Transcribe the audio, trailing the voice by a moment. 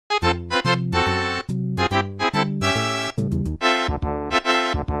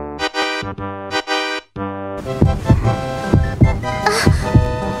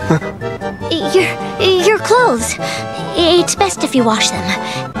Your clothes. It's best if you wash them.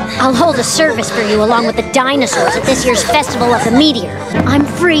 I'll hold a service for you along with the dinosaurs at this year's Festival of the Meteor. I'm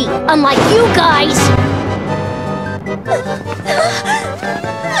free, unlike you guys!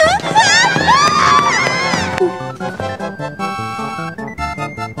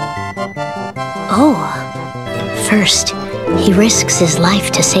 Oh. First, he risks his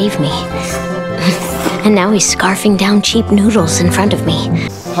life to save me. And now he's scarfing down cheap noodles in front of me.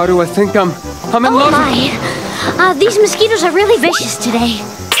 Haru, I think I'm in love. Oh my! These mosquitoes are really vicious today.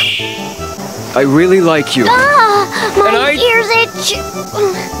 I really like you. My ears itch!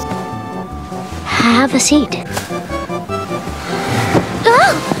 Have a seat.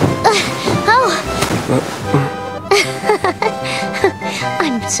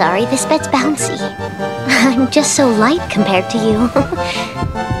 I'm sorry, this bed's bouncy. I'm just so light compared to you.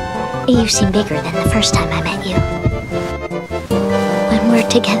 You seem bigger than the first time I met you. When we're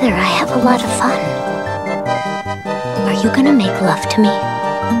together, I have a lot of fun. Are you gonna make love to me?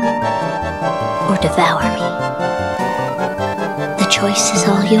 Or devour me? The choice is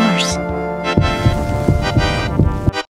all yours.